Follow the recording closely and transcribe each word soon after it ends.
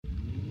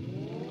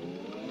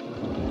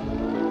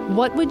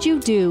What would you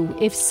do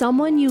if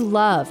someone you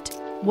loved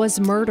was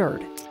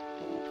murdered?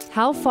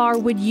 How far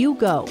would you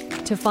go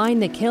to find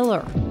the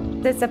killer?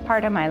 This is a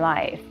part of my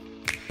life.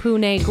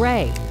 Pune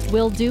Gray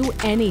will do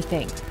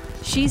anything.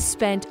 She's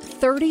spent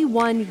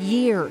 31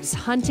 years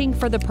hunting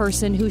for the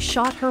person who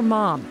shot her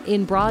mom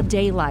in broad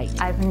daylight.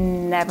 I've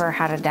never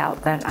had a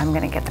doubt that I'm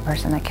going to get the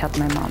person that killed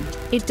my mom.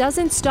 It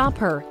doesn't stop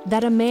her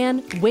that a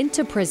man went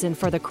to prison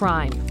for the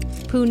crime.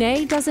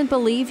 Pune doesn't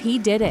believe he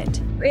did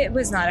it. It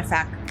was not a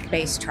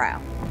fact-based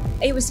trial.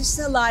 It was just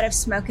a lot of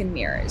smoke and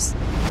mirrors.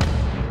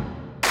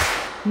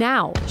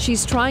 Now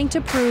she's trying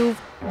to prove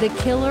the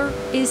killer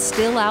is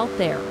still out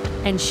there,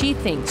 and she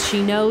thinks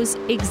she knows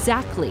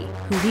exactly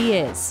who he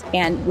is.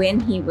 And when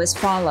he was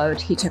followed,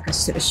 he took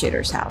us to the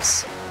shooter's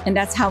house. And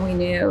that's how we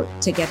knew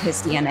to get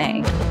his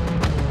DNA.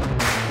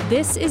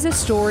 This is a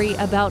story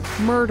about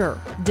murder,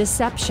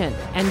 deception,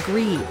 and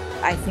greed.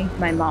 I think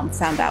my mom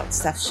found out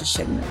stuff she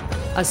shouldn't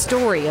have. A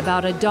story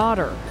about a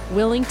daughter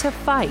willing to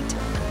fight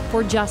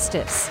for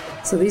justice.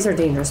 So these are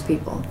dangerous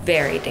people.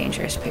 Very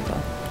dangerous people.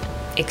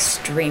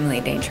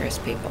 Extremely dangerous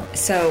people.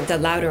 So the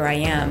louder I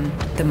am,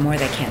 the more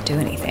they can't do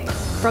anything.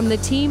 From the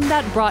team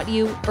that brought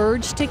you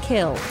Urge to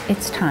Kill,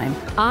 It's time.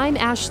 I'm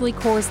Ashley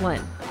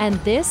Korslund, and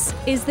this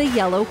is The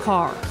Yellow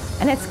Car,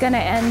 And it's going to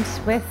end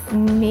with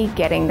me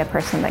getting the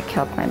person that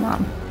killed my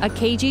mom. a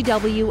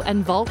KGW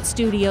and Vault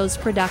Studios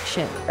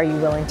production. Are you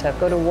willing to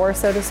go to war,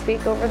 so to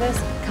speak, over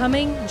this?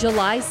 Coming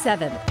July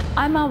 7th.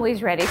 I'm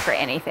always ready for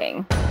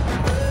anything.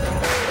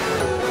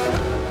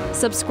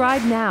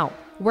 Subscribe now,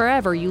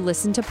 wherever you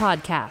listen to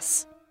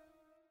podcasts.